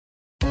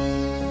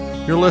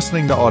You're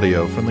listening to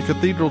audio from the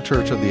Cathedral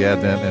Church of the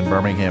Advent in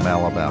Birmingham,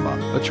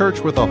 Alabama, a church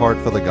with a heart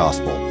for the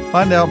gospel.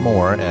 Find out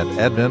more at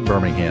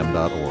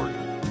adventbirmingham.org.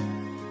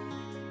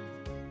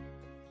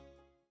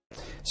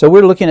 So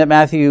we're looking at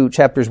Matthew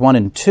chapters 1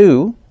 and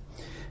 2,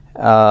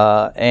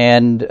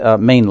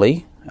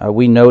 mainly.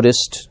 We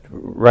noticed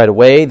right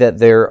away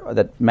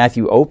that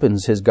Matthew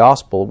opens his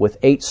gospel with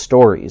 8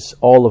 stories,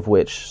 all of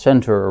which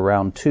center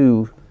around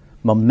 2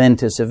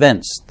 momentous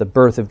events, the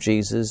birth of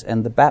Jesus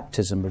and the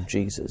baptism of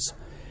Jesus.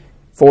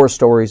 4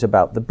 stories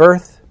about the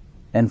birth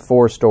and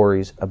 4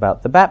 stories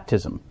about the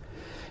baptism.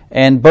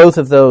 And both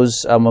of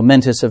those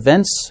momentous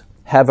events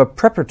have a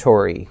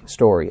preparatory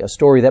story, a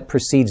story that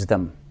precedes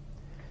them.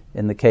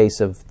 In the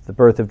case of the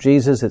birth of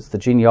Jesus, it's the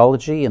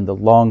genealogy and the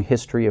long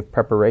history of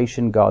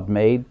preparation God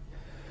made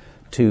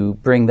to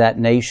bring that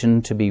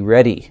nation to be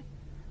ready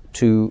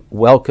to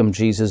welcome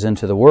Jesus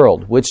into the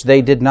world, which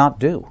they did not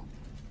do,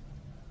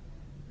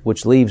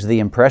 which leaves the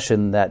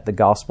impression that the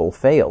gospel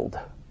failed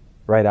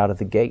right out of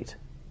the gate.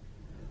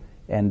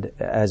 And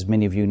as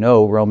many of you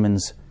know,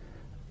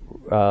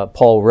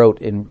 Paul wrote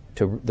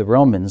to the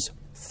Romans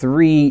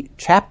 3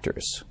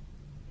 chapters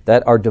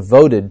that are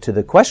devoted to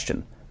the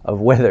question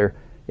of whether,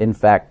 in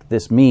fact,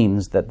 this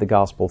means that the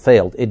gospel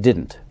failed. It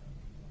didn't,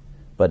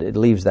 but it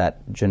leaves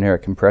that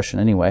generic impression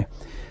anyway.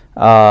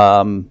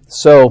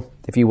 So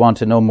if you want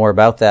to know more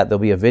about that, there'll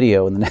be a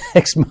video in the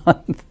next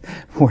month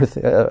worth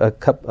a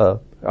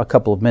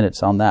couple of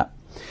minutes on that.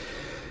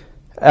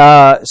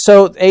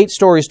 So 8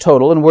 stories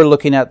total, and we're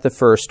looking at the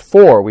first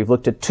 4. We've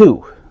looked at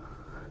 2,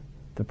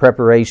 the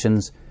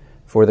preparations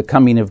for the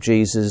coming of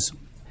Jesus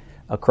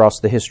across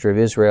the history of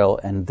Israel,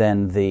 and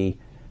then the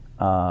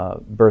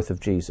birth of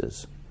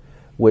Jesus,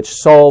 which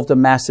solved a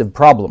massive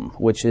problem,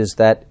 which is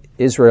that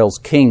Israel's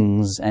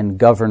kings and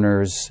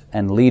governors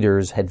and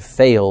leaders had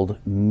failed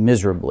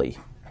miserably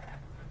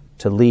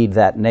to lead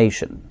that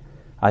nation.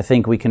 I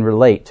think we can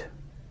relate,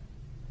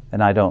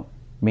 and I don't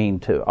mean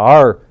to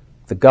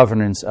the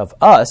governance of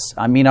us,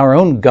 I mean our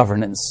own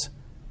governance.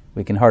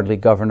 We can hardly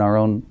govern our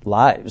own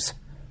lives,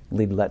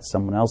 let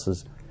someone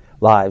else's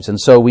lives. And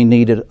so we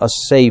needed a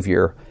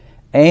Savior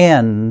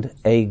and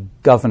a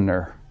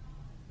governor,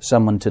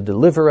 someone to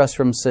deliver us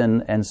from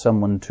sin and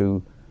someone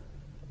to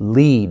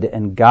lead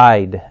and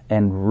guide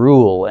and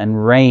rule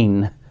and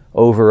reign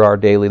over our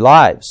daily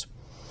lives.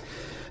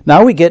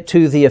 Now we get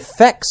to the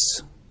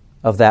effects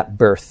of that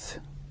birth.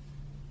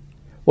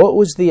 What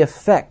was the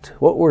effect?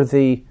 What were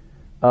the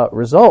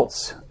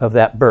results of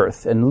that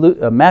birth? And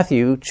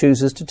Matthew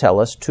chooses to tell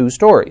us 2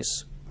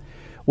 stories,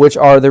 which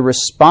are the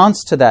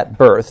response to that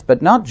birth,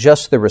 but not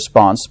just the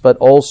response, but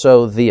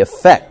also the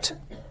effect.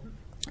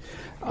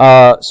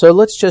 So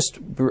let's just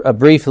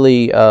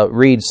briefly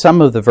read some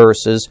of the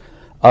verses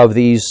of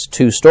these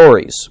 2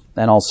 stories,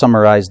 and I'll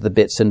summarize the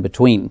bits in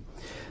between.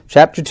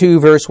 Chapter 2,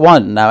 verse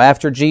 1, Now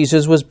after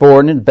Jesus was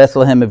born in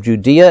Bethlehem of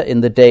Judea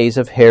in the days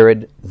of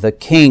Herod the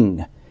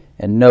king.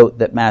 And note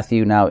that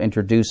Matthew now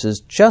introduces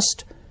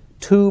just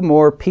 2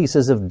 more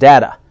pieces of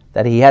data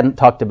that he hadn't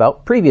talked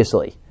about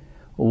previously.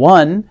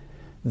 One,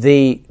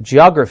 the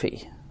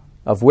geography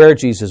of where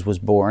Jesus was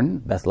born,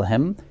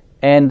 Bethlehem,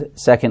 and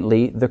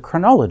secondly, the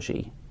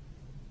chronology.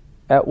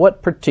 At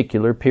what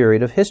particular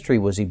period of history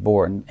was he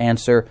born?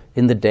 Answer,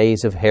 in the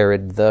days of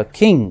Herod the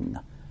king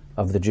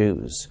of the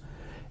Jews.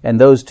 And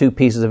those 2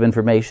 pieces of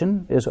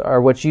information are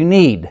what you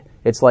need.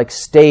 It's like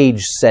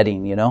stage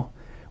setting,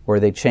 where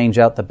they change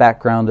out the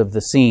background of the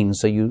scene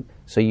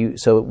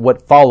so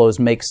what follows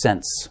makes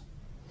sense.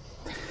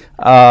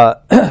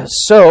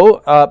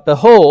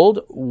 Behold,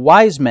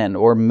 wise men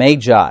or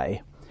magi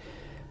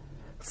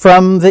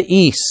from the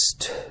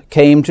east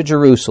came to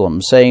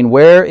Jerusalem, saying,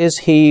 Where is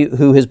he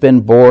who has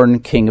been born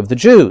King of the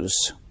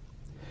Jews?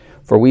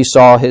 For we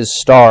saw his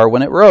star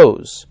when it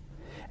rose,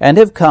 and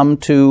have come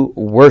to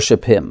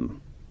worship him.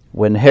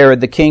 When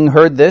Herod the king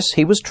heard this,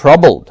 he was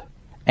troubled,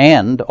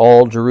 and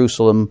all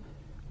Jerusalem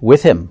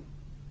with him.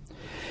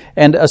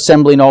 And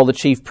assembling all the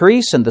chief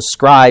priests and the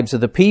scribes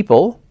of the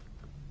people,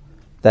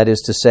 that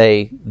is to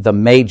say, the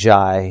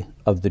magi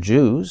of the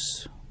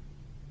Jews.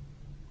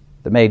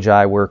 The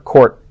magi were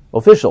court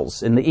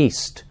officials in the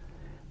east,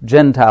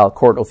 Gentile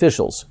court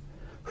officials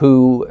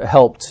who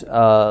helped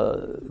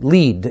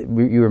lead.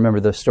 You remember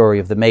the story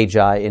of the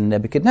magi in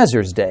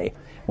Nebuchadnezzar's day,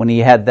 when he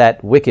had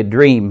that wicked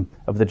dream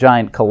of the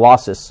giant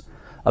colossus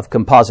of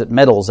composite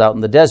metals out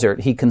in the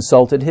desert. He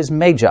consulted his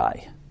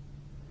magi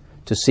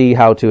to see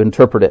how to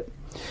interpret it.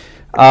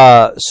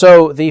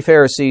 So the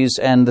Pharisees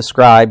and the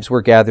scribes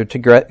were gathered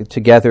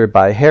together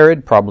by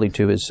Herod, probably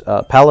to his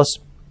palace,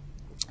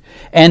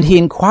 and he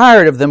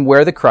inquired of them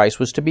where the Christ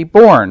was to be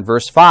born.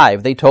 Verse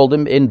 5, they told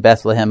him, in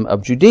Bethlehem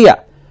of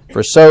Judea,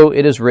 for so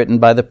it is written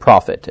by the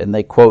prophet. And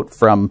they quote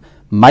from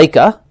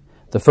Micah,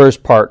 the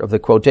first part of the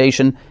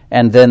quotation,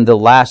 and then the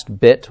last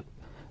bit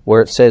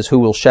where it says, who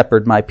will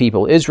shepherd my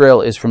people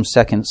Israel, is from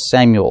 2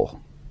 Samuel,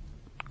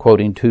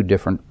 quoting 2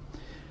 different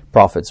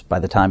prophets by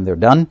the time they're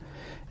done,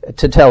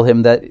 to tell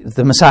him that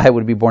the Messiah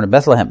would be born in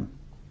Bethlehem.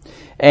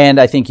 And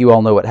I think you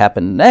all know what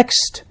happened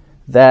next,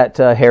 that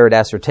Herod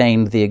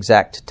ascertained the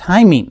exact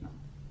timing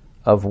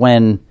of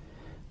when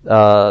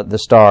the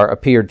star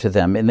appeared to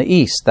them in the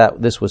east.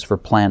 This was for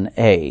Plan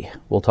A.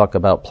 We'll talk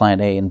about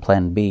Plan A and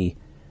Plan B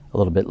a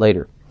little bit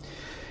later.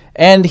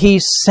 And he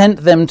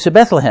sent them to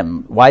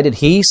Bethlehem. Why did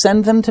he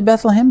send them to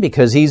Bethlehem?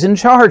 Because he's in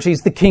charge.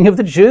 He's the King of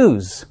the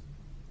Jews.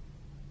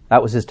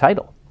 That was his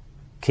title,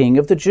 King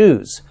of the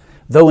Jews.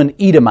 Though an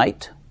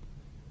Edomite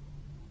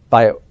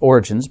by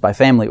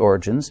family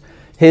origins,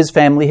 his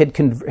family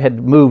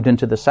had moved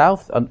into the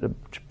south,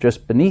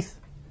 just beneath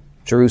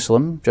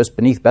Jerusalem, just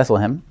beneath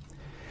Bethlehem,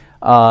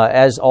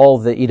 as all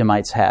the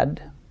Edomites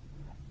had.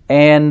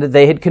 And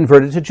they had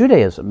converted to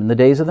Judaism in the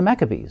days of the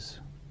Maccabees,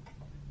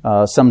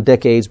 some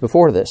decades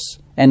before this,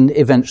 and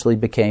eventually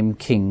became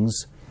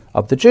kings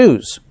of the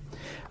Jews,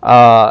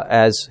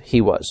 as he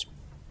was.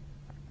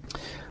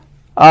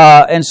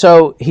 And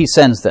so he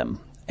sends them.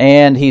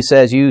 And he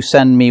says, you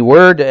send me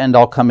word, and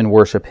I'll come and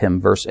worship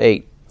him, verse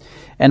 8.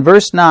 And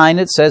verse 9,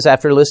 it says,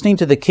 after listening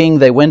to the king,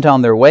 they went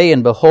on their way,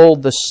 and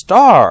behold, the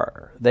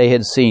star they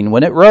had seen,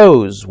 when it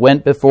rose,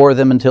 went before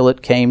them until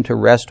it came to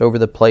rest over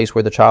the place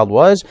where the child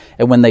was.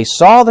 And when they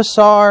saw the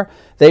star,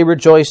 they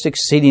rejoiced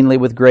exceedingly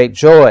with great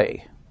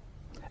joy.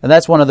 And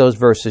that's one of those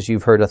verses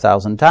you've heard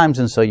 1,000 times,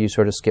 and so you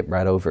sort of skip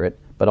right over it.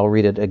 But I'll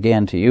read it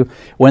again to you.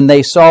 When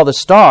they saw the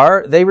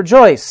star, they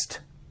rejoiced.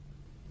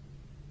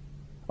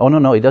 Oh,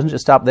 no, he doesn't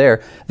just stop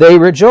there. They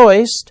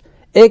rejoiced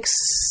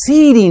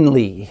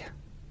exceedingly.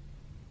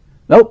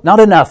 Nope, not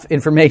enough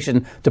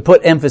information to put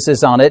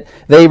emphasis on it.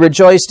 They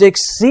rejoiced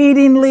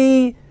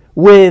exceedingly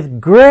with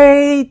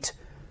great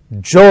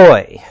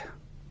joy.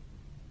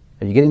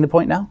 Are you getting the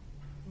point now?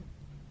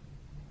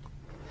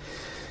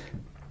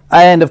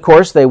 And of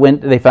course,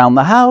 they found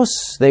the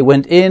house, they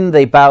went in,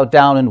 they bowed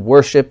down and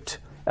worshipped.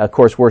 Of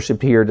course,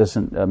 worship here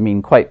doesn't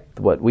mean quite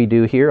what we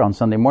do here on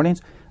Sunday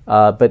mornings,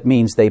 but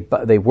means they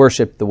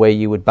worshiped the way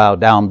you would bow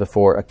down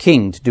before a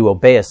king, to do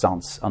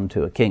obeisance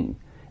unto a king,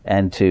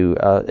 and to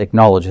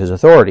acknowledge his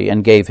authority,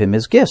 and gave him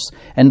his gifts.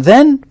 And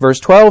then,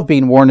 verse 12,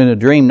 being warned in a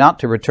dream not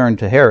to return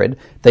to Herod,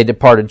 they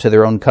departed to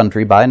their own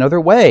country by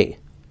another way,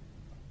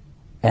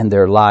 and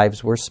their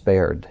lives were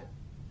spared.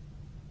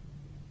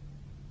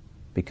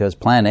 Because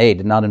Plan A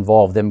did not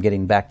involve them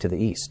getting back to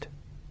the east.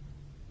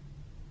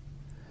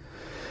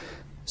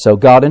 So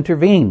God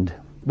intervened.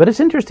 But it's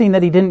interesting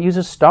that he didn't use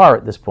a star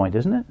at this point,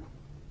 isn't it?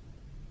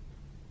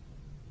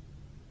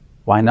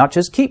 Why not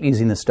just keep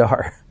using the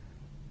star?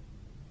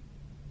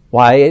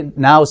 Why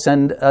now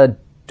send a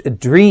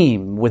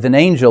dream with an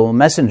angel, a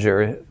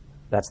messenger,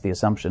 that's the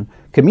assumption,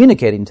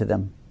 communicating to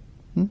them?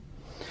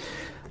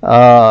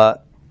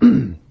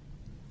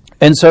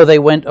 And so they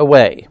went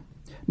away.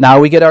 Now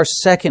we get our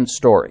second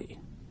story.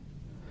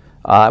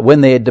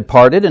 When they had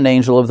departed, an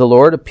angel of the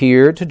Lord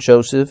appeared to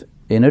Joseph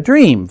in a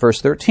dream.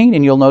 Verse 13,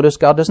 and you'll notice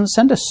God doesn't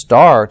send a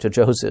star to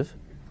Joseph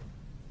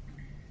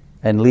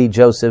and lead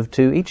Joseph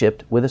to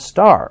Egypt with a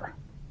star,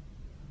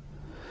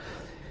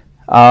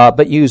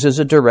 but uses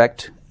a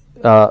direct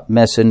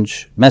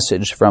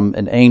message from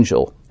an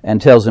angel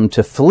and tells him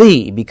to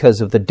flee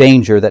because of the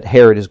danger that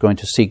Herod is going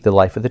to seek the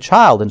life of the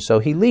child. And so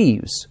he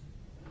leaves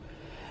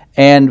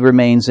and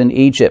remains in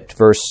Egypt.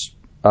 Verse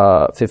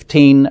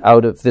 15,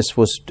 out of this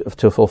was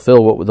to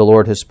fulfill what the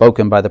Lord has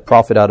spoken by the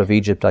prophet, out of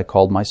Egypt I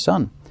called my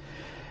son.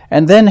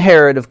 And then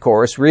Herod, of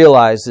course,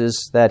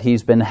 realizes that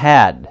he's been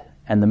had,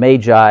 and the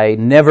Magi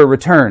never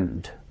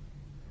returned.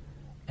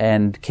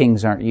 And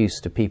kings aren't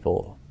used to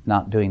people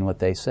not doing what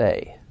they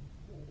say.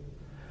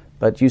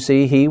 But you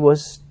see, he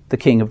was the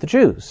king of the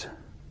Jews,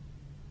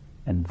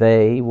 and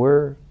they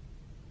were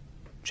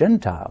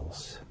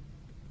Gentiles.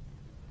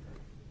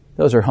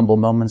 Those are humble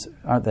moments,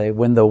 aren't they?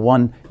 When the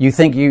one, you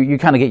think you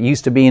kind of get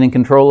used to being in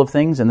control of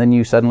things, and then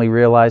you suddenly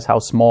realize how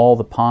small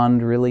the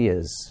pond really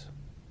is.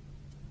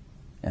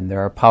 And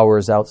there are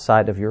powers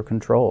outside of your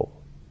control.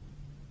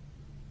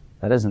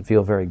 That doesn't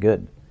feel very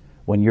good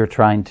when you're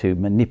trying to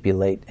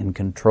manipulate and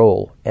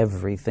control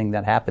everything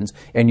that happens,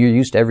 and you're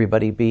used to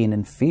everybody being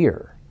in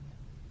fear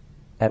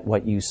at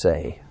what you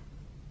say,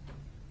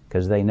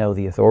 because they know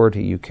the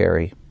authority you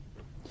carry.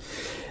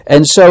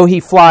 And so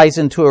he flies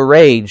into a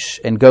rage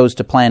and goes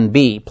to Plan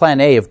B. Plan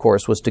A, of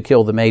course, was to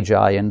kill the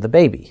Magi and the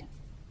baby,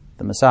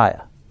 the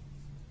Messiah.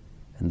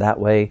 And that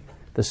way,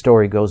 the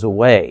story goes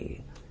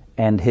away,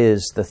 and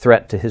the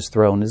threat to his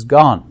throne is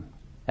gone,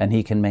 and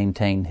he can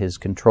maintain his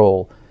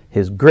control,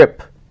 his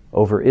grip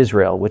over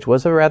Israel, which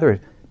was a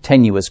rather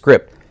tenuous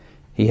grip.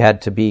 He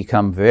had to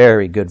become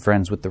very good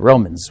friends with the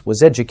Romans,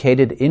 was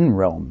educated in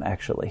Rome,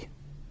 actually,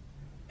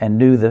 and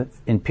knew the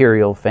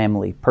imperial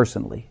family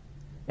personally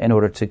in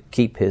order to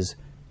keep his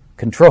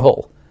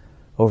control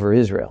over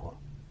Israel.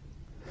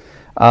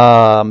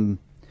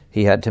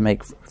 He had to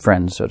make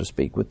friends, so to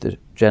speak, with the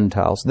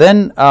Gentiles.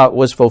 Then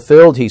was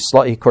fulfilled,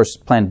 of course,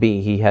 Plan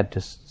B, he had to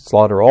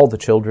slaughter all the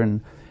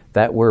children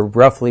that were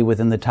roughly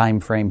within the time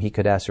frame he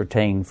could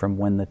ascertain from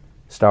when the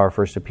star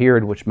first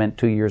appeared, which meant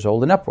 2 years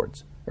old and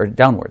upwards, or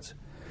downwards.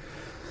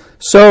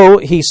 So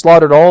he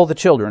slaughtered all the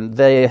children.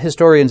 The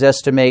historians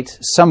estimate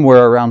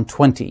somewhere around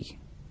 20.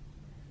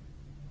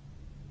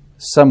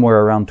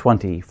 somewhere around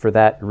 20 for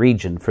that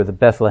region, for the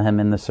Bethlehem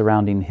and the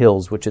surrounding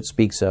hills, which it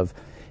speaks of,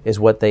 is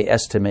what they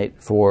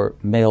estimate for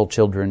male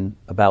children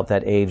about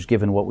that age,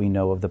 given what we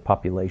know of the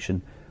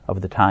population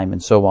of the time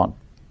and so on.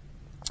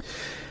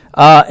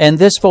 And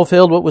this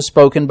fulfilled what was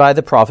spoken by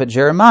the prophet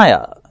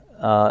Jeremiah.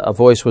 A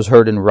voice was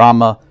heard in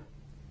Ramah,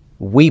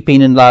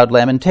 weeping in loud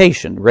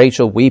lamentation,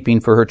 Rachel weeping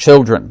for her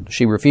children.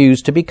 She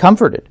refused to be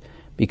comforted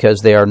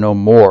because they are no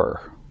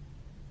more.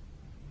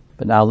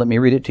 But now let me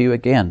read it to you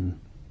again,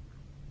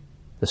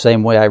 the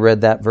same way I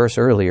read that verse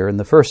earlier in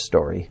the first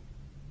story.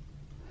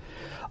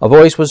 A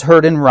voice was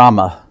heard in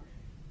Ramah,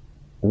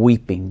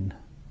 weeping.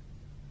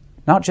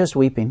 Not just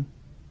weeping.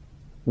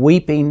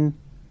 Weeping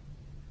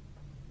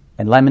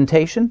and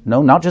lamentation?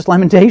 No, not just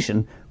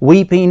lamentation.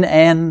 Weeping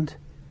and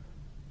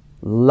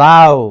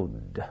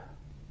loud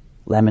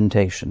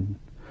lamentation.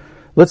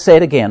 Let's say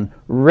it again.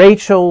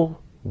 Rachel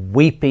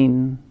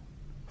weeping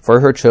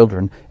for her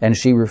children, and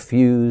she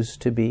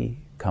refused to be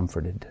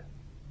comforted.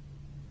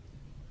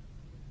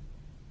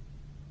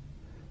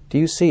 Do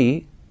you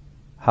see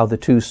how the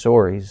two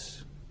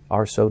stories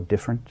are so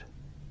different?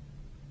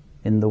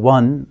 In the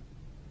one,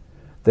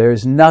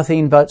 there's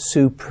nothing but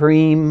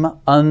supreme,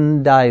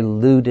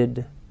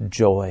 undiluted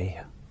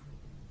joy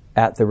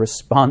at the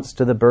response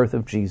to the birth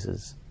of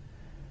Jesus.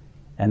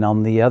 And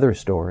on the other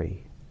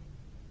story,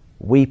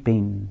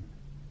 weeping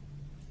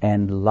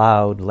and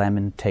loud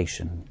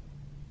lamentation.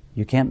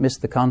 You can't miss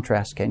the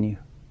contrast, can you?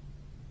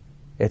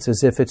 It's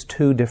as if it's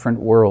two different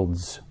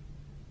worlds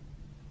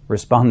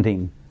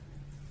responding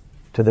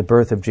to the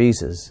birth of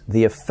Jesus.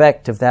 The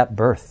effect of that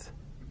birth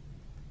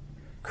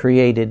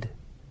created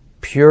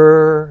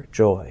pure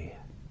joy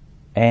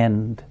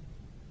and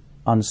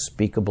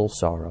unspeakable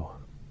sorrow.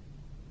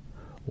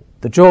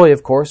 The joy,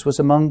 of course, was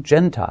among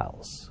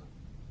Gentiles,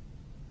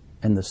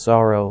 and the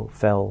sorrow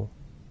fell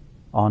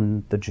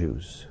on the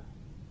Jews.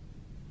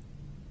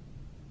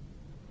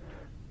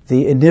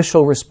 The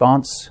initial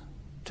response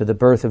to the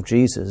birth of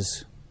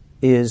Jesus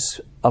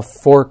is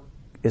what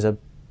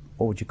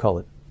would you call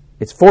it?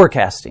 It's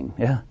forecasting,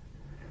 yeah.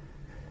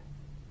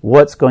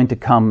 What's going to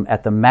come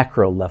at the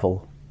macro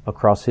level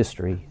across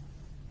history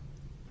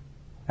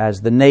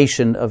as the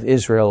nation of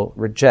Israel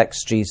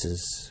rejects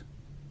Jesus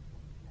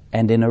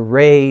and in a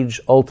rage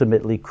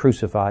ultimately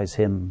crucifies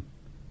him.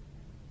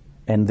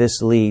 And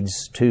this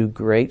leads to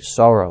great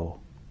sorrow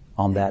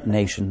on that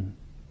nation,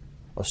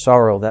 a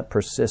sorrow that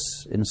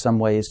persists in some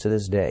ways to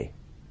this day.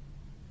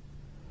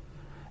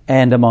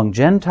 And among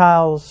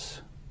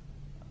Gentiles,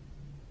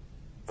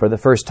 for the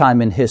first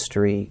time in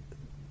history,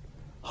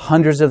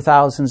 hundreds of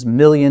thousands,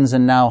 millions,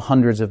 and now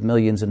hundreds of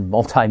millions and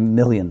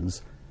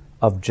multi-millions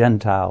of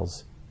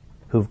Gentiles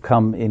who've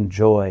come in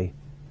joy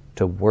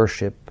to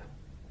worship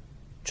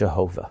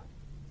Jehovah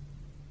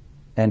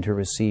and to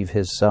receive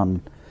his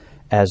Son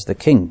as the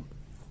King.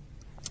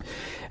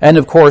 And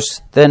of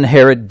course, then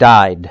Herod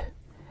died,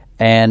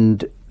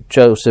 and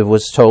Joseph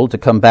was told to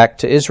come back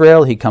to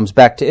Israel. He comes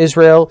back to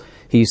Israel.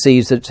 He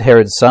sees that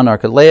Herod's son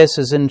Archelaus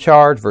is in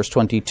charge, verse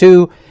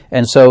 22,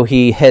 and so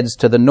he heads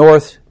to the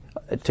north,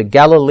 to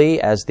Galilee,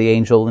 as the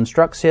angel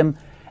instructs him,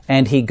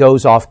 and he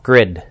goes off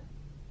grid.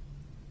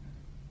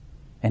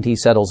 And he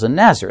settles in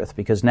Nazareth,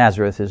 because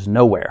Nazareth is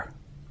nowhere.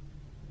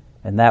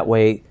 And that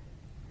way,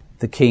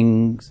 the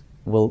kings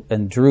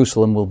and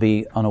Jerusalem will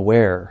be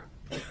unaware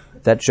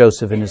that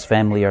Joseph and his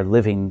family are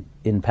living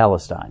in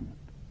Palestine.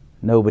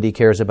 Nobody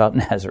cares about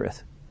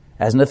Nazareth.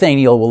 As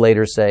Nathanael will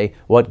later say,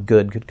 what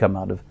good could come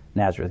out of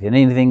Nazareth? Can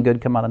anything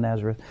good come out of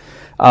Nazareth?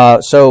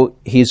 So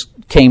he's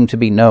came to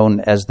be known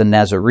as the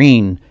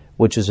Nazarene,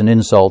 which is an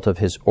insult of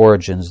his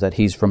origins, that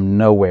he's from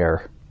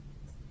nowhere.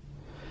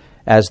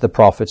 As the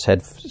prophets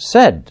had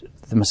said,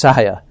 the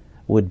Messiah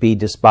would be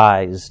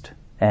despised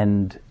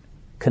and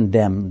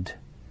condemned,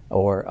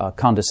 or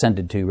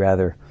condescended to,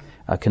 rather,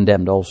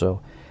 condemned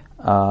also.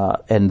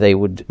 And they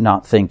would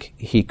not think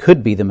he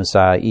could be the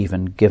Messiah,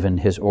 even given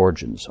his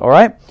origins. All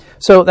right?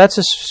 So that's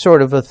a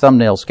sort of a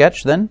thumbnail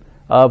sketch, then,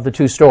 of the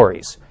two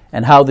stories,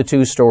 and how the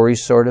two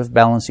stories sort of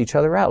balance each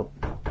other out.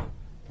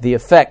 The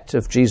effect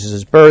of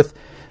Jesus' birth,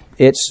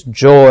 its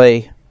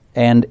joy,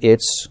 and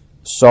its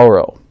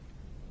sorrow.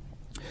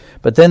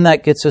 But then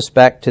that gets us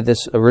back to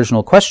this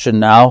original question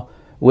now,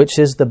 which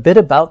is the bit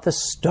about the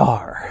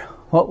star.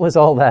 What was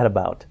all that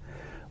about?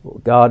 Well,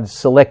 God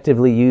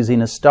selectively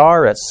using a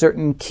star at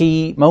certain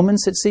key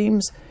moments, it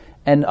seems,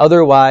 and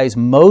otherwise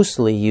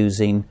mostly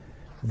using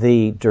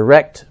the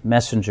direct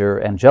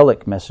messenger,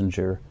 angelic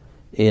messenger,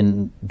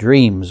 in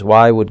dreams.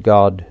 Why would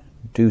God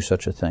do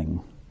such a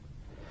thing?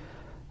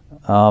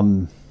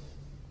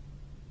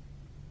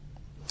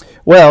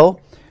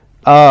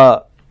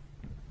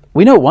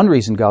 We know one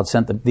reason God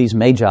sent these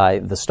magi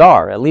the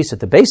star, at least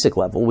at the basic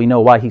level. We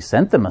know why he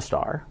sent them a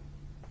star.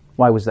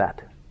 Why was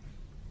that?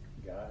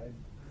 Guide.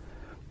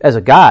 As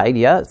a guide,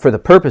 yeah, for the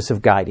purpose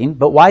of guiding.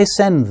 But why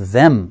send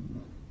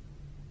them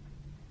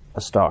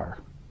a star?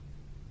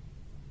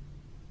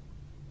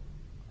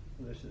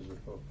 This is a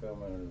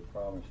fulfillment of the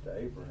promise to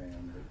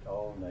Abraham that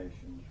all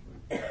nations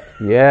would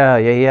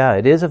Yeah.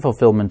 It is a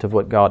fulfillment of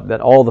what God,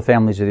 that all the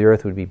families of the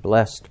earth would be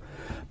blessed.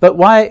 But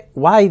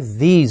why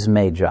these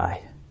magi?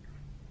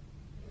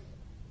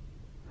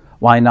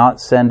 Why not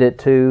send it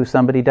to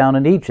somebody down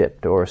in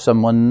Egypt or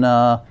someone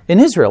in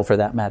Israel, for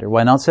that matter?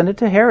 Why not send it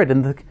to Herod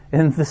and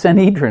the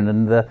Sanhedrin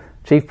and the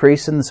chief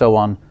priests and so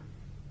on?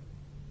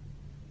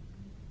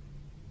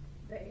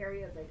 The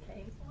area they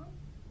came from?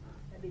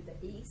 Maybe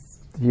the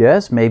east?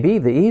 Yes, maybe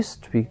the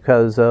east,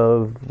 because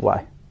of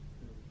why?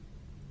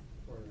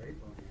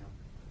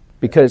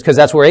 Because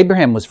that's where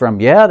Abraham was from.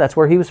 Yeah, that's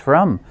where he was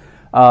from.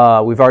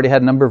 We've already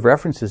had a number of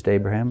references to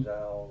Abraham.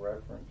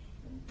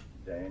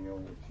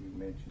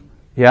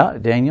 Yeah,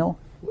 Daniel.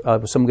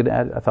 Was someone going to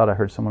add? I thought I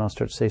heard someone else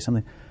start to say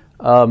something.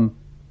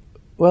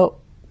 Well,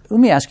 let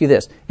me ask you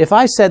this. If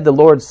I said the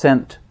Lord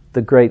sent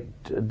the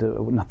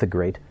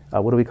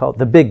what do we call it?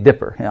 The Big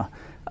Dipper. Yeah.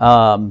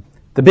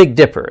 The Big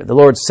Dipper. The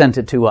Lord sent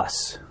it to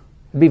us.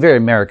 It'd be very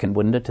American,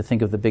 wouldn't it, to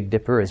think of the Big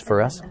Dipper as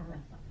for us?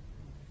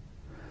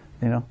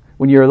 You know,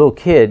 when you're a little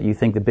kid, you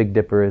think the Big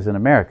Dipper is in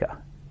America.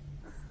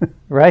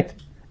 Right?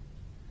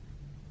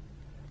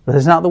 But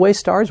that's not the way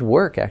stars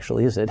work,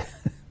 actually, is it?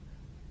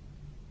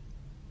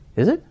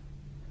 Is it?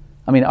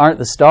 I mean, aren't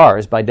the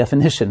stars, by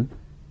definition,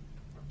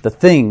 the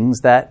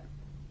things that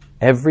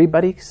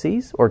everybody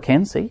sees or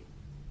can see?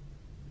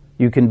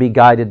 You can be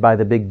guided by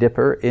the Big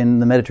Dipper in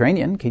the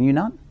Mediterranean, can you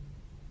not?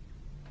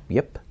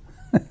 Yep.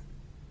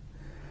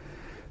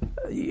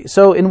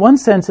 So in one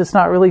sense, it's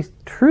not really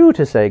true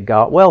to say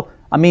God, well,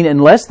 I mean,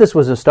 unless this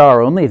was a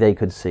star only they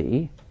could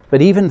see,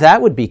 but even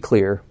that would be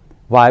clear.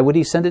 Why would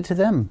he send it to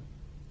them?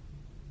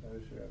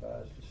 Those who have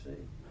eyes to see.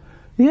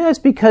 Yes,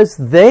 because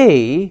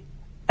they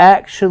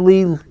weren't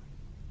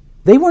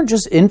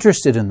just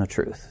interested in the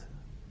truth.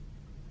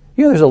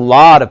 You know, there's a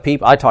lot of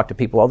people, I talk to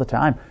people all the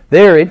time,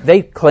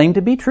 they claim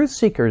to be truth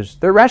seekers.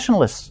 They're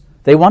rationalists.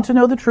 They want to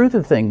know the truth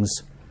of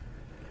things.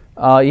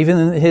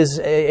 Even his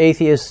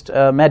atheist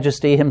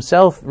majesty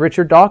himself,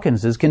 Richard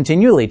Dawkins, is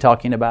continually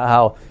talking about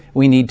how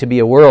we need to be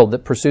a world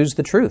that pursues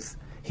the truth.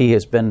 He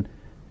has been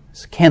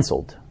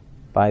canceled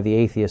by the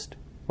atheist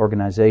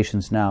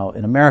organizations now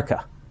in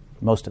America,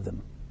 most of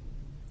them.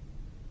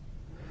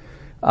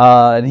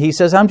 And he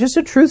says, I'm just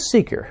a truth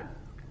seeker.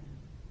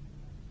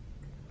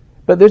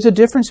 But there's a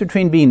difference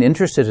between being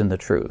interested in the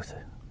truth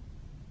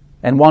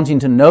and wanting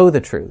to know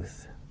the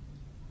truth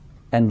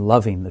and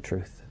loving the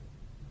truth.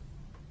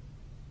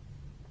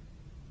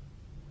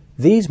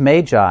 These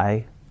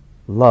magi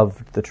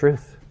loved the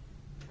truth.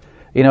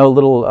 You know,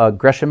 little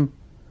Gresham,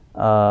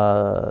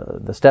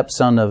 the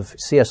stepson of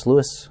C.S.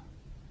 Lewis,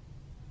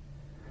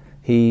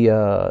 he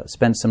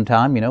spent some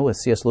time, with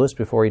C.S. Lewis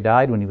before he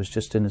died, when he was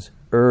just in his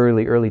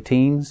early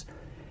teens.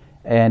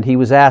 And he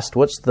was asked,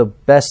 what's the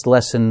best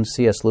lesson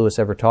C.S. Lewis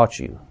ever taught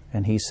you?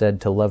 And he said,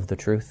 to love the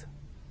truth.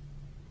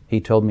 He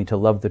told me to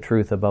love the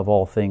truth above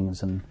all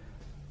things, and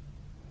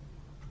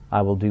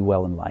I will do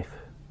well in life.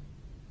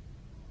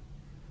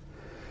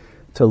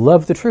 To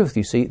love the truth,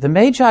 you see. The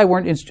Magi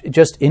weren't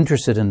just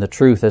interested in the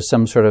truth as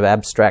some sort of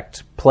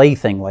abstract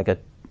plaything, like a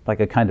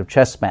kind of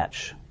chess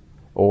match,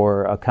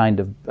 or a kind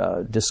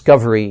of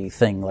discovery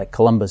thing like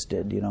Columbus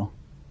did,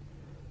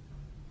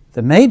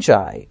 The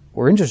Magi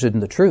were interested in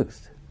the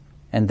truth,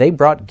 and they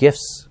brought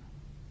gifts,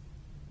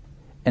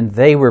 and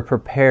they were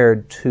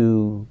prepared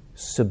to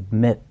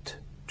submit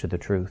to the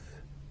truth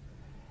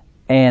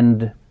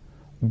and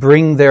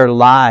bring their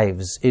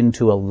lives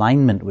into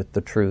alignment with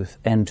the truth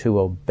and to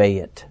obey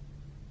it.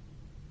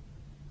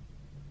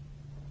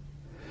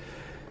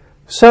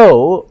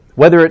 So,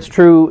 whether it's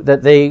true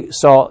that they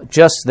saw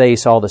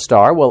the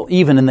star, well,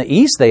 even in the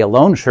East, they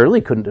alone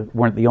surely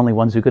weren't the only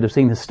ones who could have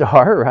seen the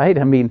star, right?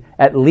 I mean,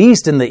 at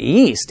least in the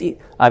East,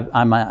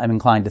 I'm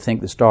inclined to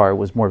think the star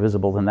was more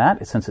visible than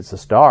that, since it's a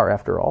star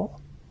after all.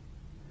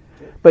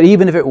 But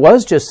even if it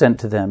was just sent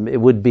to them,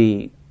 it would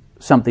be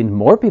something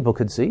more people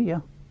could see, yeah.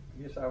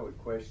 I guess I would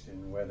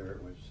question whether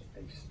it was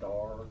a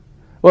star.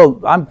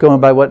 Well, I'm going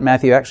by what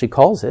Matthew actually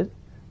calls it.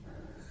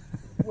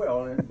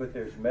 Well, but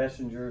there's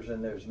messengers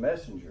and there's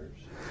messengers.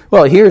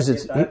 Well,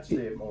 I'd see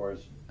it more as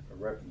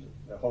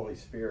the Holy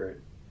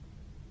Spirit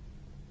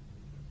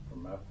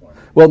from my point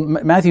of view. Well,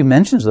 Matthew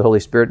mentions the Holy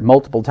Spirit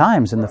multiple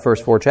times in the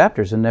first 4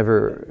 chapters, and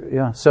never,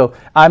 yeah. So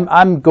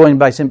I'm going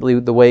by simply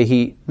the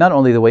way not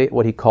only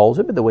what he calls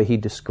it, but the way he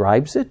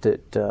describes it.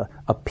 It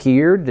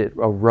appeared, it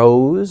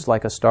arose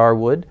like a star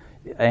would,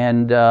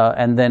 and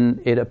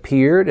then it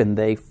appeared, and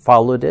they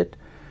followed it.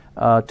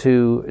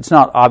 It's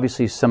not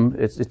obviously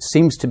it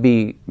seems to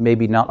be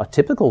maybe not a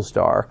typical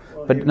star,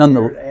 but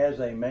nonetheless. He appeared as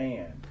a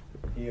man.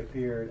 He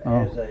appeared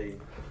as a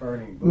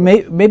burning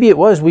bush. Maybe it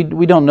was.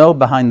 We don't know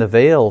behind the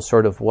veil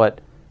sort of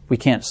what, we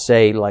can't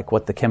say like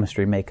what the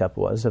chemistry makeup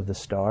was of the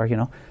star,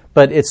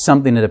 but it's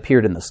something that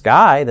appeared in the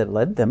sky that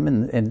led them,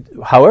 and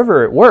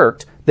however it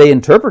worked, they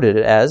interpreted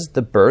it as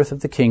the birth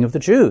of the King of the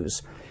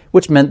Jews,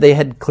 which meant they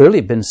had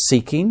clearly been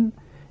seeking,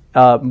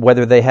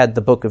 whether they had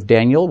the book of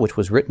Daniel, which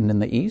was written in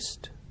the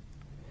East,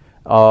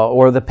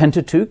 or the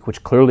Pentateuch,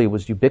 which clearly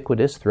was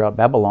ubiquitous throughout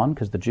Babylon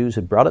because the Jews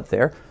had brought it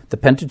there. The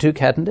Pentateuch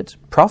hadn't it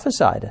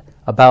prophesied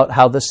about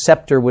how the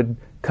scepter would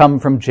come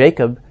from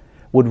Jacob,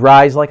 would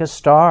rise like a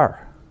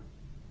star.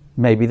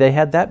 Maybe they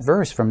had that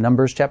verse from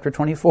Numbers chapter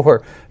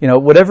 24.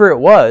 Whatever it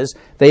was,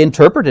 they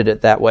interpreted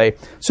it that way.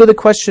 So the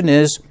question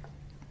is,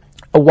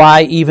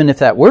 why, even if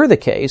that were the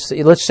case,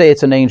 let's say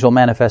it's an angel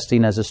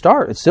manifesting as a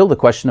star, it's still the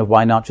question of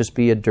why not just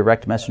be a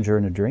direct messenger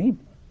in a dream?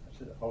 It's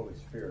the Holy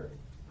Spirit.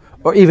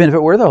 Or even if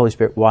it were the Holy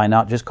Spirit, why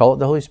not just call it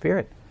the Holy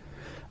Spirit?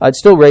 It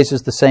still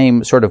raises the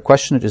same sort of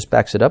question. It just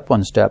backs it up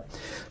one step.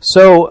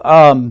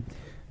 So,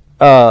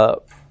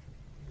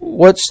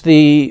 what's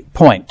the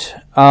point?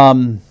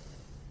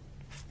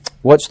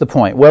 What's the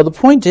point? Well, the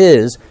point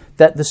is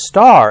that the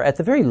star, at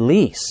the very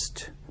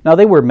least, now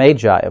they were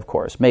magi, of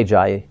course.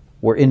 Magi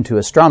were into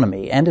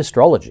astronomy and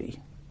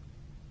astrology.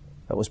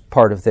 That was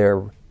part of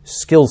their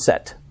skill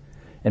set.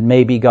 And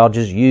maybe God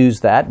just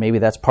used that. Maybe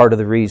that's part of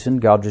the reason.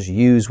 God just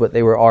used what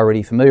they were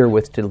already familiar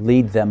with to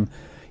lead them.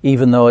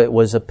 Even though it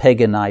was a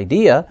pagan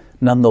idea,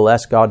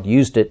 nonetheless, God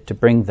used it to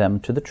bring them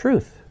to the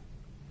truth.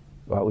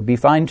 That would be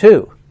fine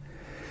too.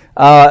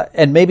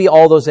 And maybe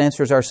all those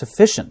answers are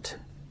sufficient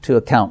to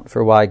account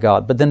for why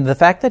God. But then the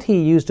fact that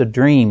he used a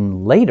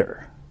dream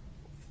later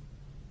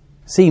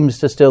seems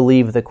to still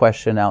leave the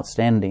question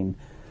outstanding.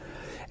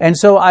 And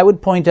so I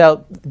would point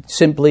out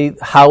simply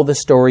how the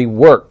story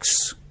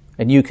works.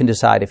 And you can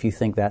decide if you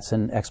think that's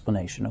an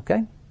explanation,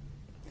 okay?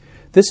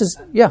 This is,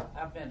 yeah.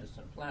 I've been to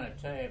some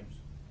planetariums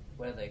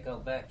where they go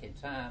back in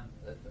time.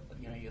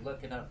 You're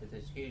looking up at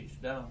this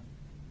huge dome,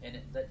 and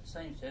that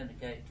seems to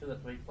indicate 2 or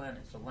 3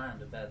 planets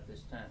aligned about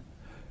this time.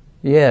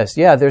 Yes,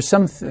 yeah.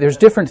 There's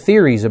different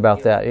theories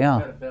about that. Yeah.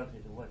 Credibility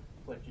to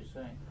what you're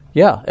saying.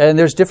 Yeah, and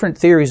there's different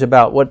theories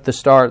about what the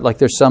star. Like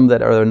there's some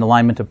that are in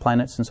alignment of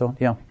planets and so on.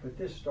 Yeah. But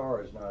this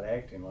star is not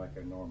acting like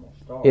a normal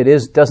star. It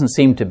is. Doesn't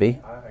seem to be.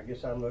 I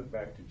guess I look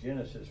back to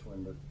Genesis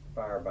when the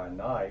fire by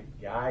night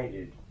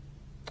guided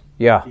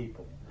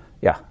people.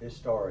 Yeah. This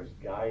star is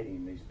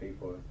guiding these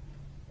people,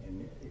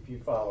 and if you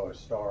follow a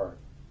star,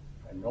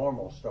 a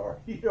normal star,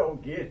 you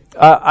don't get it.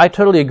 I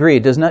totally agree.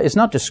 It's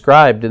not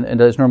described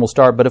in as normal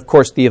star, but of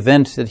course the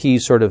event that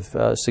he's sort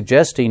of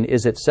suggesting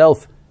is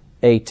itself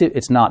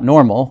it's not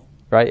normal,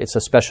 right? It's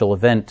a special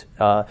event,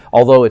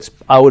 although it's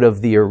out of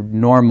the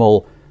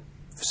normal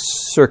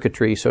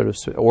circuitry, sort of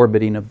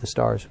orbiting of the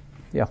stars.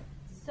 Yeah.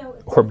 So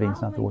if orbiting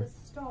is not the word. The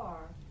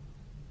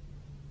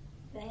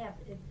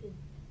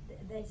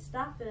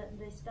star,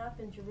 they stop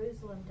in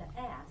Jerusalem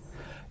to ask.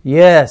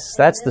 Yes,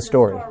 that's the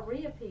story. The star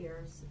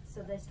reappears,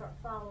 so they start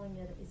following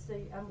it. So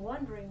I'm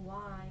wondering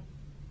why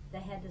they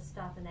had to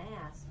stop and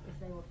ask if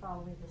they were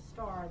following the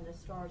star, and the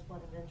star is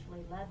what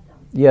eventually led them.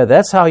 Yeah,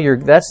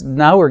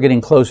 now we're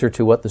getting closer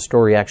to what the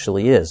story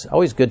actually is.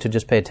 Always good to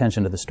just pay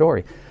attention to the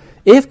story.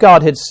 If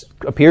God had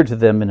appeared to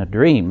them in a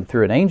dream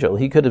through an angel,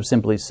 he could have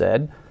simply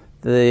said,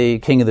 the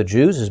King of the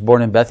Jews is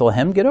born in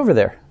Bethlehem, get over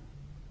there.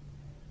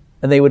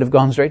 And they would have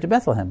gone straight to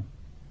Bethlehem.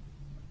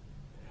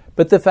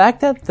 But the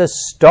fact that the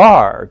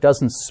star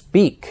doesn't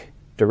speak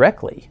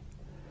directly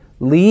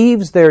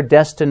leaves their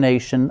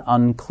destination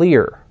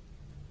unclear.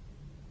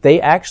 They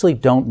actually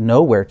don't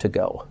know where to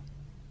go.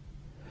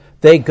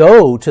 They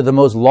go to the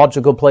most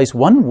logical place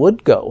one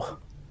would go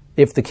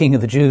if the King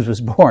of the Jews was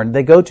born.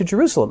 They go to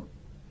Jerusalem.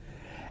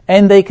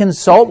 And they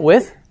consult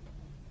with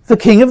the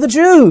King of the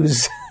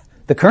Jews,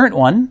 the current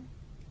one.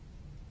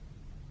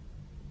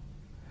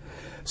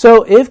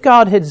 So if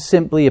God had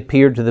simply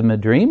appeared to them in a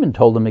dream and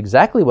told them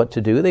exactly what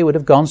to do, they would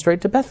have gone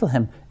straight to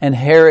Bethlehem. And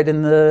Herod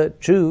and the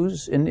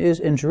Jews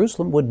in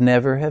Jerusalem would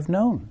never have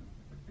known.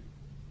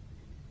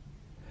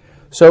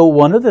 So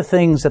one of the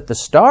things that the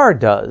star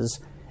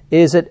does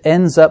is it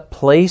ends up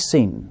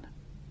placing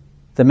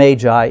the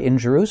Magi in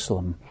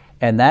Jerusalem.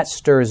 And that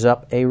stirs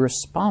up a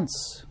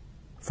response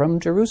from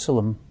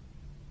Jerusalem.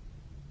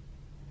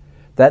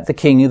 That the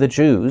King of the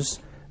Jews,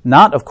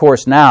 not of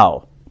course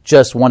now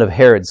just one of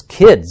Herod's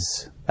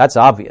kids, that's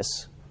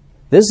obvious.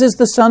 This is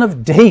the son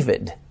of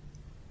David,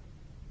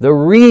 the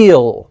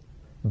real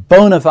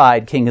bona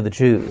fide King of the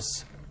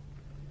Jews.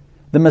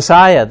 The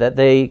Messiah that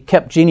they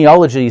kept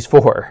genealogies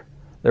for.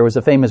 There was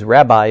a famous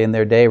rabbi in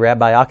their day,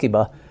 Rabbi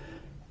Akiba.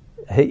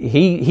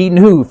 He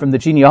knew from the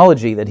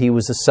genealogy that he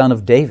was the son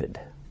of David.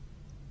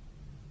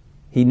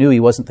 He knew he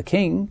wasn't the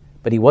king,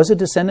 but he was a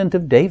descendant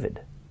of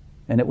David.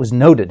 And it was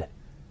noted.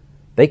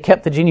 They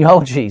kept the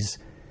genealogies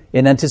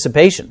in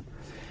anticipation.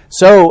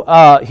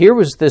 So here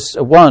was this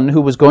one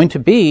who was going to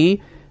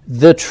be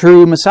the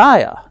true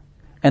Messiah.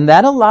 And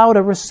that allowed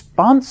a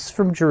response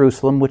from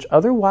Jerusalem which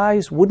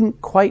otherwise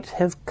wouldn't quite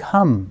have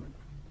come.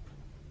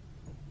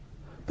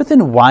 But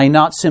then why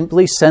not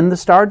simply send the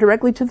star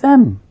directly to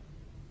them?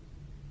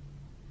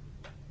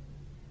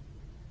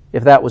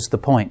 If that was the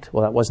point.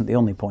 Well, that wasn't the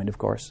only point, of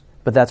course.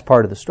 But that's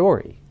part of the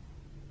story.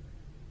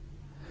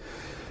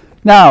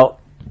 Now,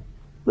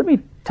 let me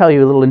tell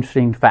you a little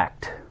interesting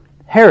fact.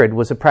 Herod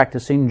was a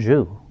practicing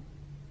Jew.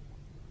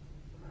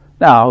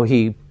 Now,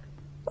 he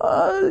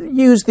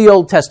used the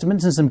Old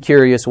Testament in some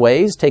curious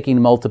ways,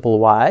 taking multiple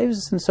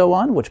wives and so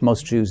on, which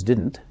most Jews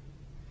didn't.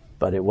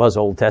 But it was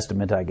Old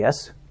Testament, I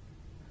guess.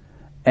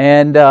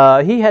 And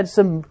he had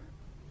some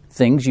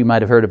things you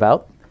might have heard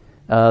about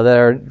that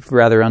are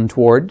rather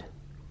untoward.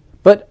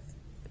 But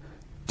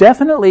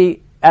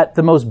definitely at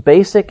the most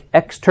basic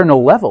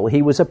external level,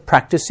 he was a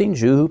practicing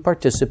Jew who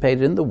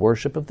participated in the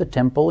worship of the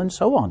temple and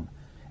so on,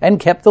 and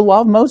kept the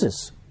law of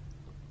Moses,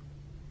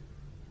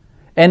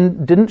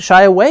 and didn't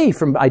shy away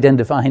from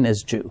identifying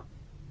as Jew.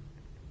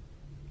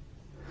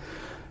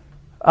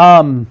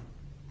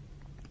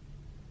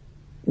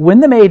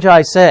 When the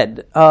Magi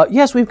said,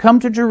 yes, we've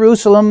come to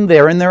Jerusalem,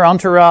 they're in their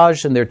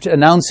entourage, and they're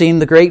announcing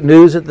the great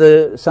news that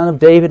the Son of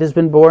David has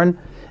been born,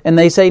 and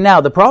they say,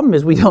 now, the problem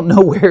is we don't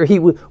know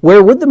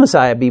where would the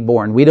Messiah be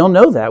born? We don't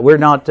know that. We're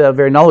not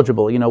very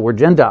knowledgeable. We're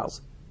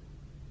Gentiles.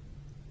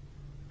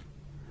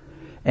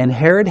 And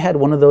Herod had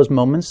one of those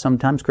moments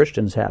sometimes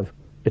Christians have.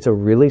 It's a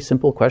really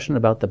simple question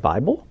about the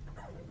Bible.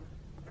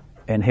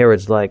 And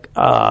Herod's like,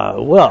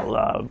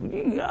 well,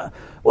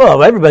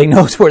 everybody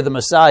knows where the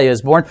Messiah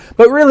is born,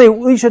 but really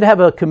we should have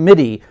a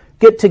committee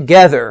get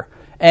together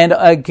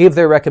and give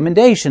their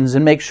recommendations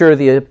and make sure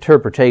the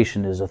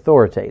interpretation is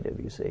authoritative,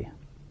 you see.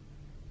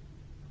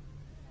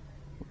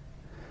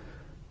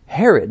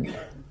 Herod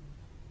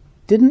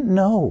didn't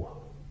know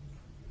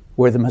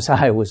where the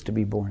Messiah was to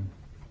be born.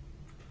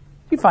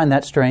 Do you find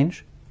that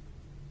strange?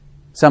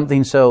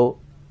 Something so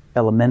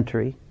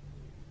elementary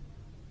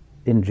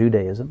in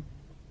Judaism.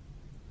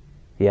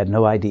 He had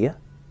no idea.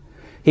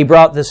 He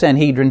brought the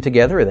Sanhedrin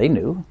together. They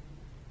knew.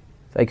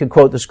 They could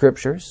quote the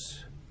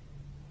scriptures.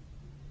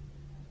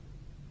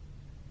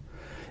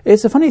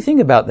 It's a funny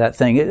thing about that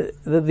thing.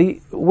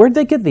 Where'd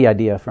they get the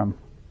idea from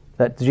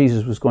that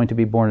Jesus was going to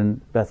be born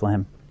in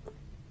Bethlehem?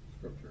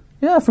 Scripture.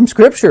 Yeah, from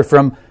Scripture,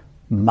 from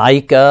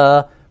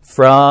Micah,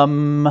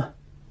 from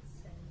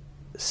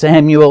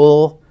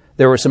Samuel.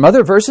 There were some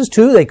other verses,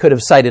 too, they could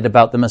have cited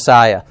about the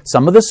Messiah.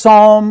 Some of the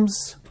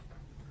Psalms,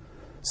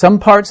 some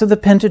parts of the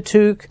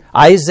Pentateuch,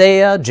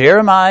 Isaiah,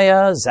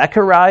 Jeremiah,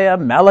 Zechariah,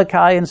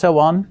 Malachi, and so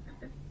on.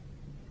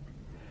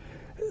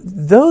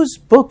 Those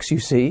books, you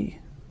see,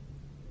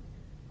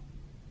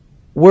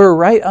 were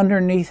right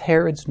underneath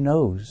Herod's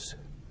nose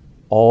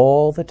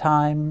all the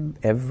time,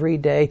 every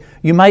day.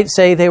 You might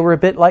say they were a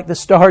bit like the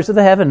stars of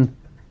the heaven.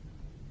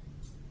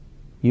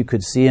 You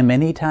could see them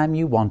anytime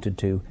you wanted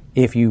to,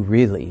 if you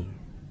really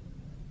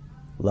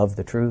love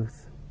the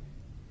truth.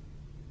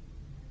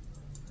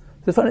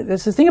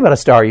 That's the thing about a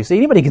star, you see.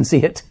 Anybody can see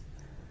it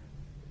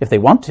if they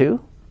want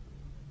to.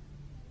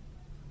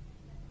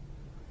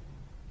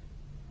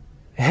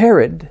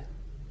 Herod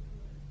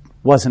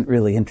wasn't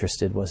really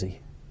interested, was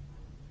he?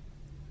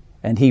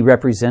 And he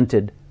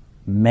represented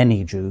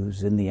many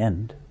Jews in the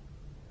end.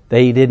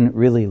 They didn't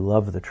really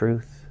love the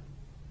truth,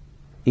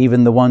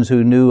 even the ones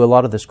who knew a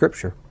lot of the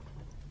Scripture.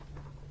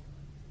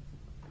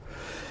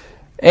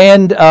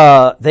 And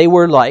they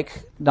were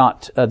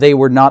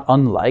not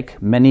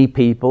unlike many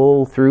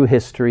people through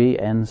history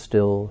and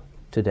still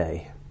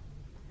today.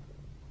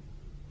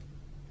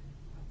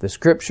 The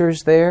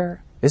Scripture's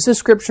there. Is the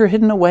Scripture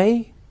hidden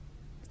away?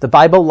 The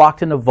Bible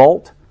locked in a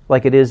vault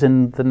like it is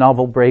in the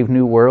novel Brave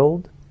New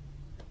World?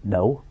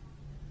 No.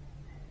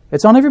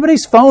 It's on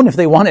everybody's phone if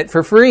they want it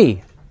for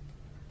free.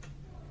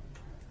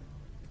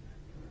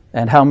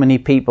 And how many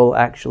people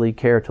actually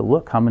care to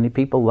look? How many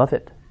people love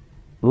it?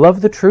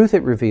 Love the truth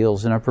it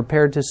reveals and are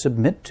prepared to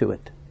submit to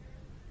it.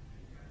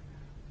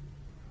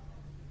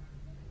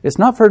 It's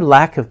not for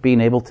lack of being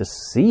able to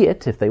see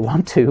it if they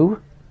want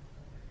to.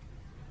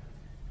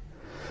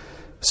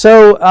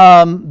 So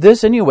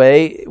this,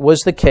 anyway,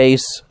 was the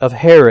case of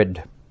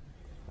Herod.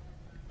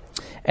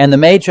 And the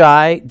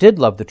Magi did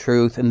love the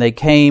truth, and they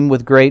came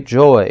with great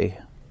joy.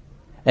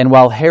 And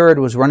while Herod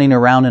was running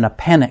around in a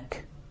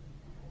panic,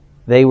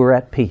 they were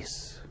at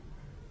peace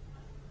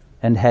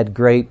and had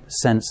great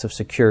sense of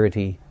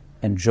security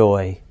and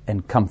joy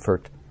and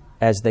comfort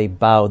as they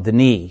bowed the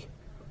knee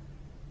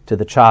to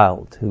the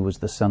child who was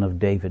the Son of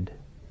David.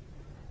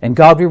 And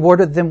God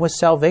rewarded them with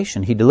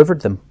salvation. He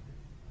delivered them.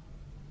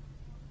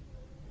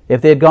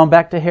 If they had gone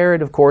back to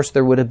Herod, of course,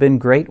 there would have been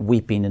great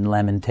weeping and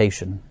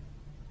lamentation.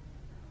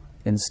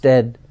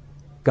 Instead,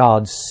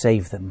 God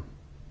saved them.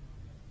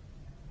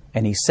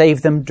 And He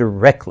saved them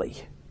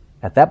directly.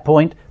 At that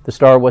point, the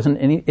star wasn't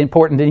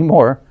important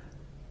anymore.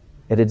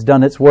 It had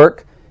done its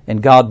work,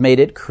 and God made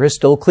it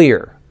crystal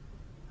clear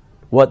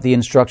what the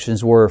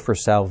instructions were for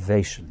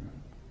salvation.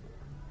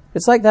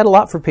 It's like that a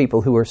lot for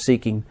people who are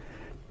seeking,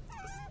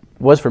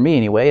 was for me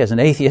anyway, as an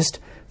atheist,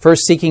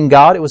 first seeking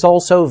God. It was all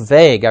so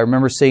vague. I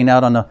remember sitting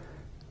out on a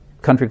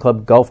country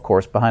club golf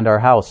course behind our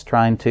house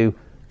trying to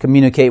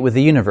communicate with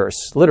the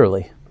universe,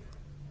 literally.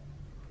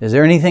 Is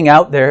there anything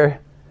out there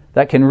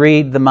that can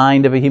read the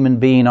mind of a human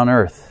being on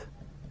earth?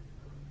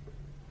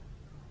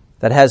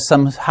 That has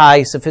some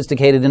high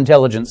sophisticated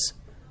intelligence?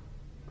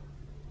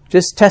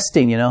 Just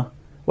testing,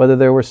 whether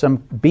there were some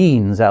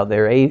beings out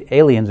there,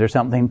 aliens or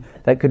something,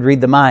 that could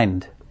read the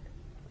mind.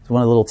 It's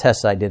one of the little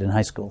tests I did in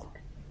high school.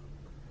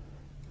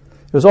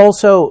 It was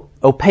also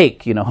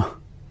opaque,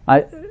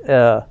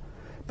 But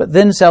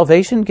then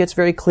salvation gets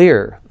very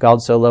clear.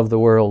 God so loved the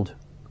world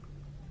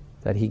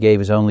that he gave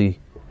his only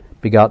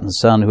begotten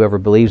Son. Whoever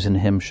believes in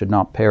him should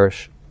not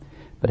perish,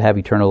 but have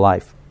eternal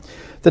life.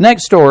 The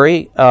next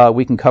story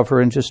we can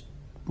cover in just,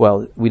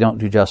 well, we don't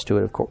do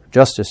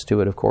justice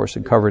to it, of course,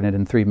 and covering it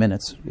in 3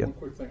 minutes. One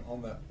quick thing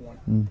on that point.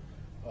 And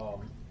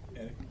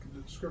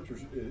the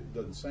Scriptures, it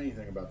doesn't say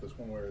anything about this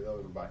one way or the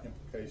other, but by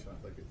implication, I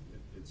think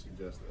it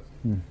suggests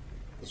this.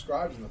 The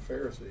scribes and the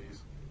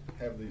Pharisees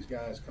have these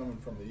guys coming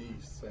from the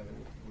east saying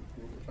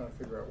that we're trying to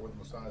figure out where the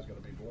Messiah is going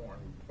to be born.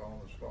 We're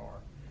following the star.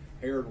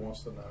 Herod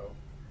wants to know.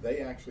 They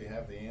actually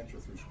have the answer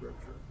through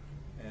Scripture.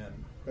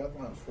 And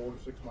Bethlehem's 4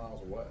 to 6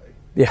 miles away.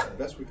 Yeah. And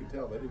best we can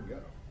tell, they didn't go.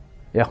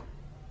 Yeah.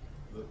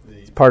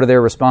 It's part of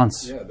their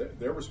response. Yeah,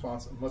 their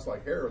response, much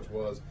like Herod's,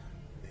 was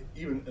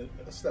even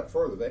a step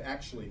further. They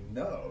actually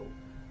know.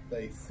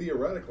 They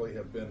theoretically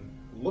have been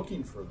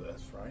looking for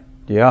this, right?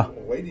 Yeah.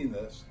 Awaiting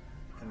this.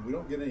 And we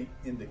don't get any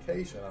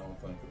indication, I don't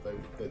think,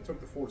 that they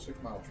took the 4 to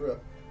 6 mile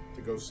trip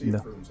to go see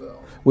it for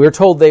themselves. We are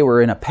told they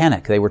were in a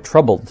panic. They were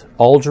troubled.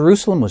 All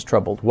Jerusalem was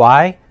troubled.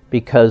 Why?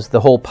 Because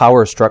the whole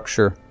power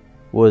structure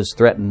was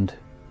threatened.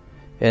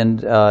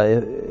 And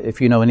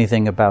if you know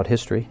anything about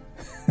history,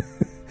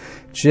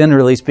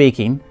 generally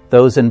speaking,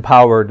 those in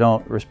power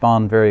don't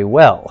respond very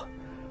well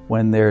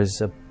when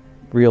there's a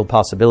real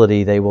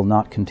possibility they will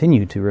not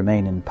continue to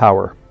remain in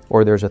power,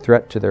 or there's a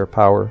threat to their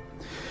power.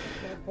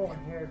 At that point,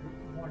 Herod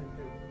wanted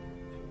to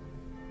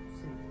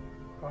see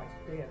Christ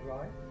dead,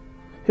 right?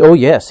 Oh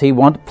yes,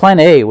 plan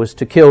A was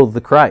to kill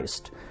the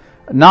Christ.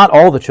 Not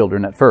all the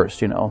children at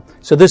first,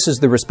 So this is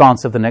the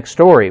response of the next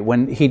story.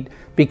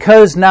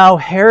 Because now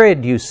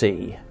Herod, you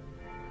see,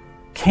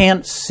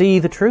 can't see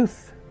the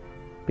truth.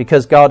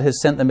 Because God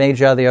has sent the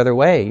Magi the other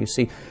way, you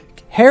see.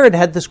 Herod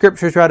had the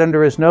Scriptures right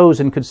under his nose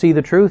and could see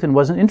the truth and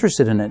wasn't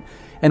interested in it.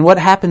 And what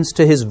happens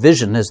to his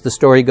vision as the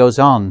story goes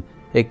on?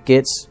 It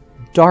gets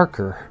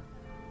darker.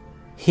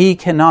 He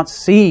cannot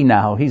see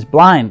now. He's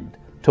blind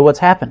to what's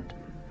happened.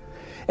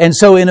 And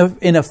so in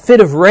a fit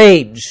of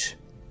rage,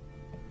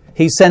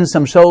 he sends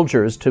some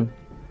soldiers to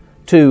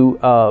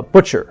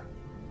butcher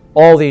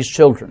all these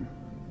children.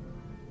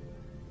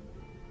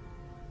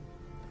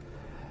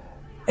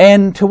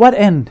 And to what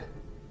end?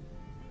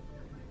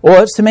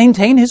 Well, it's to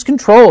maintain his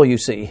control, you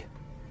see.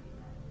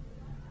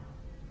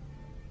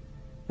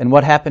 And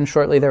what happened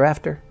shortly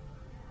thereafter?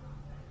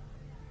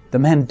 The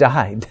men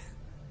died.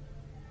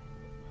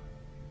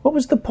 What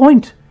was the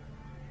point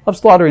of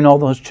slaughtering all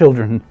those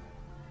children?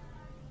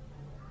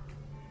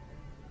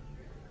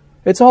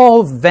 It's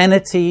all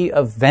vanity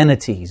of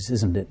vanities,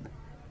 isn't it?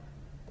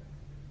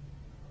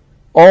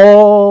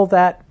 All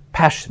that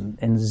passion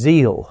and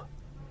zeal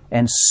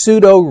and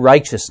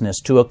pseudo-righteousness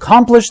to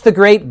accomplish the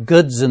great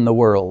goods in the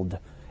world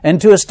and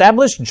to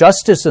establish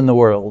justice in the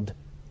world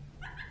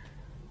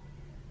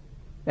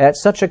at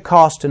such a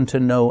cost and to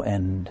no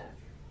end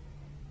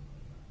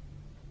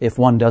if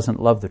one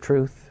doesn't love the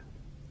truth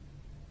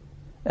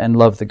and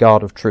love the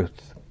God of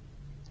truth.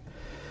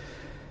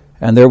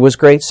 And there was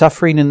great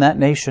suffering in that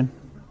nation.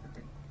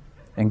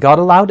 And God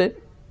allowed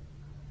it.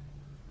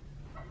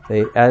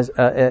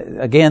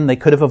 Again, they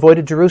could have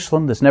avoided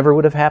Jerusalem. This never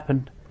would have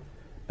happened.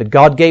 But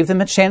God gave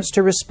them a chance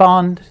to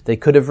respond. They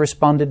could have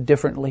responded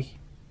differently.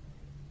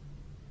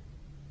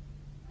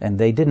 And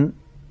they didn't.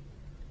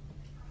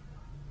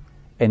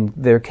 And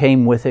there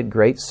came with it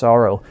great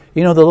sorrow.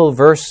 You know the little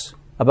verse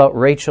about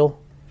Rachel?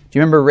 Do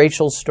you remember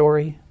Rachel's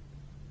story?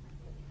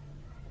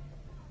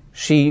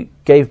 She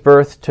gave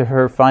birth to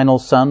her final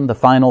son, the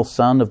final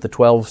son of the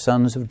 12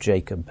 sons of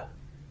Jacob.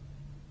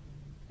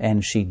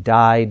 And she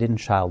died in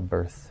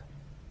childbirth.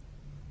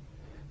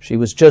 She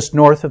was just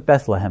north of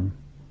Bethlehem.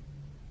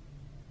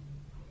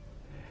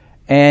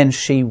 And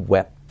she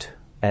wept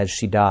as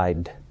she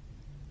died.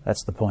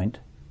 That's the point.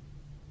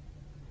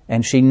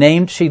 And she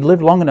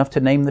lived long enough to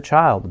name the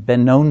child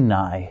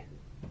Benoni,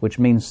 which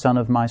means son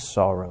of my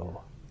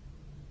sorrow.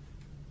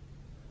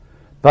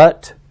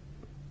 But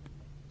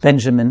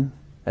Benjamin,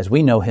 as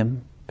we know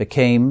him,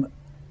 became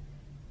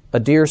a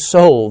dear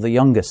soul, the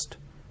youngest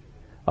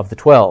of the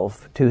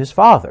 12, to his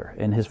father.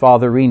 And his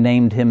father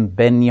renamed him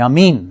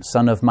Benjamin,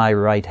 son of my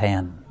right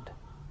hand.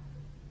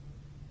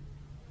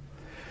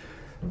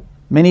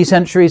 Many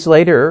centuries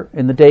later,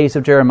 in the days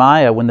of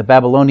Jeremiah, when the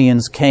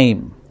Babylonians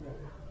came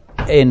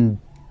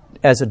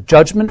as a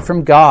judgment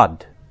from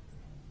God,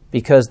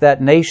 because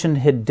that nation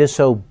had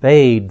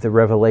disobeyed the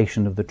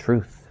revelation of the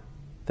truth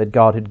that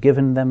God had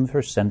given them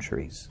for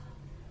centuries.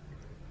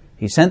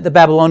 He sent the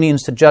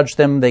Babylonians to judge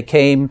them. They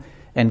came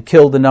and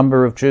killed a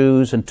number of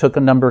Jews and took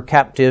a number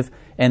captive,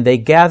 and they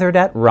gathered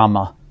at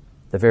Ramah,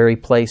 the very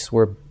place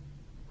where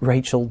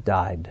Rachel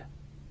died,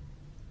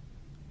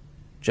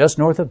 just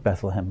north of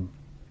Bethlehem.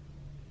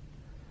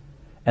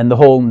 And the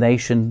whole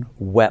nation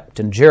wept,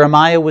 and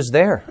Jeremiah was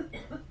there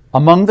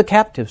among the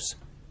captives.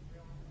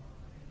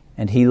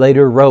 And he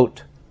later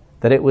wrote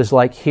that it was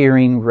like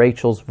hearing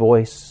Rachel's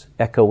voice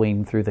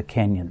echoing through the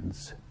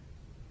canyons,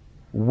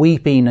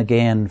 weeping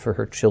again for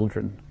her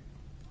children.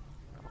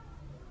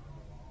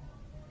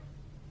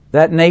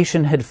 That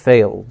nation had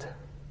failed.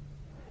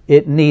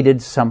 It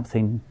needed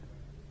something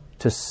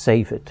to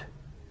save it.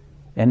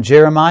 And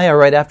Jeremiah,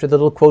 right after the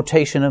little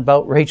quotation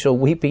about Rachel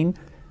weeping,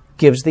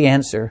 gives the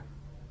answer.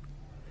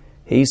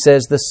 He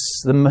says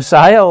the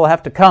Messiah will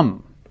have to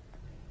come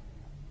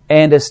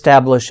and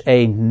establish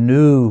a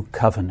new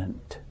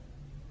covenant.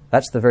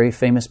 That's the very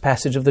famous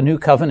passage of the new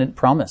covenant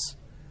promise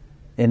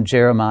in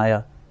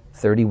Jeremiah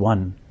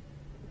 31.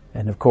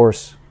 And of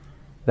course,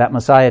 that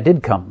Messiah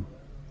did come,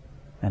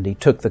 and he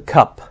took the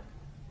cup,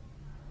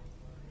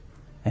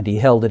 and he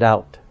held it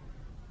out,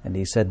 and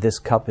he said, "This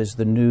cup is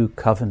the new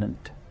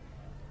covenant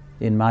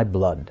in my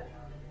blood."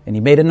 And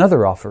he made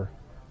another offer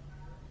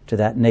to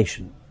that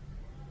nation.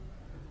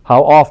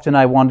 How often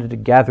I wanted to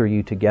gather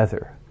you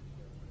together,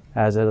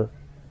 as a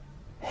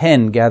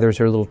hen gathers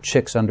her little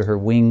chicks under her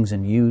wings,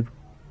 and you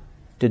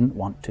didn't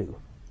want to.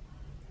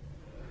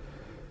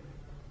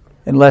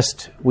 And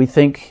lest we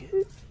think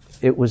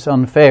it was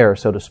unfair,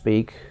 so to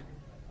speak,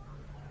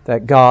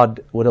 that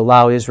God would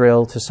allow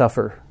Israel to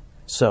suffer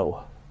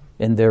so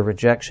in their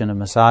rejection of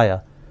Messiah,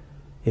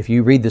 if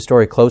you read the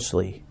story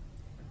closely,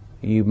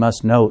 you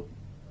must note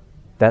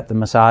that the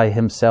Messiah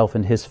himself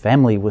and his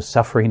family was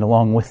suffering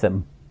along with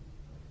them.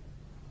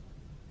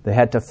 They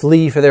had to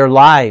flee for their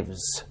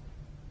lives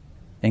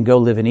and go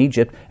live in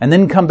Egypt, and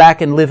then come back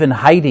and live in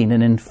hiding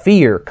and in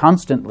fear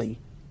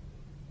constantly.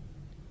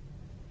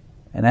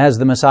 And as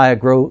the Messiah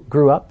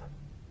grew up,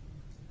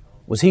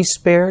 was he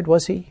spared,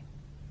 was he?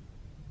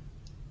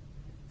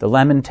 The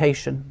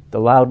lamentation, the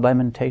loud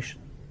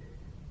lamentation.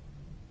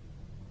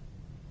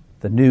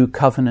 The new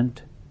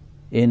covenant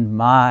in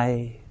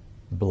my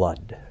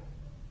blood.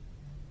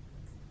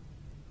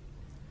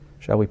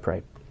 Shall we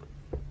pray?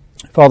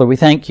 Father, we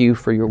thank you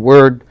for your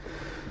word,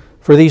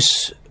 for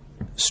these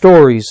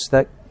stories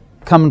that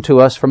come to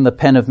us from the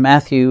pen of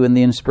Matthew and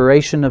the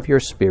inspiration of your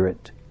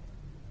Spirit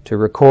to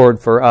record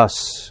for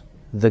us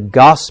the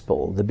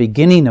gospel, the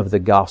beginning of the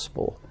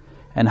gospel,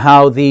 and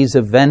how these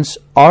events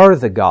are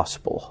the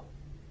gospel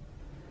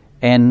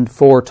and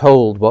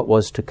foretold what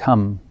was to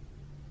come.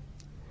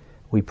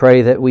 We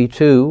pray that we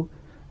too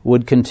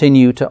would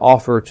continue to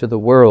offer to the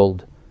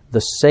world the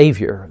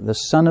Savior, the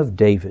Son of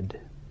David,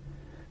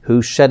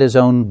 who shed his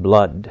own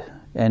blood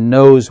and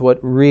knows what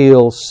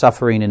real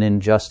suffering and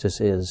injustice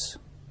is,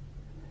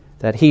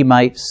 that he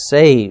might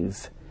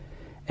save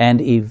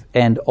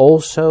and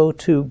also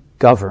to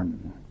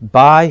govern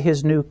by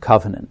his new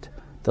covenant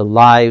the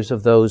lives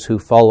of those who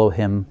follow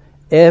him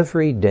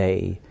every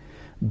day.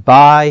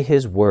 By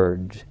his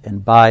word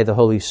and by the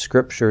Holy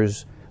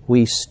Scriptures,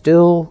 we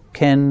still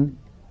can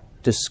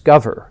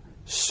discover,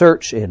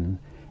 search in,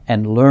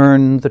 and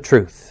learn the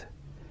truth,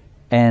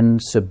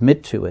 and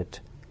submit to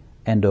it,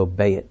 and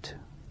obey it.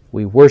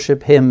 We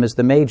worship him as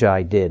the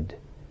Magi did,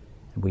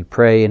 and we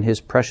pray in his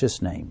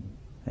precious name.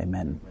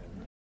 Amen.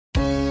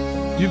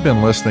 You've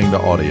been listening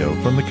to audio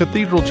from the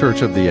Cathedral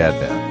Church of the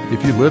Advent.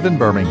 If you live in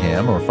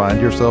Birmingham or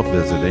find yourself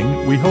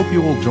visiting, we hope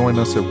you will join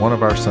us at one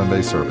of our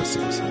Sunday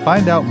services.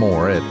 Find out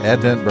more at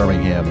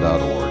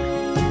adventbirmingham.org.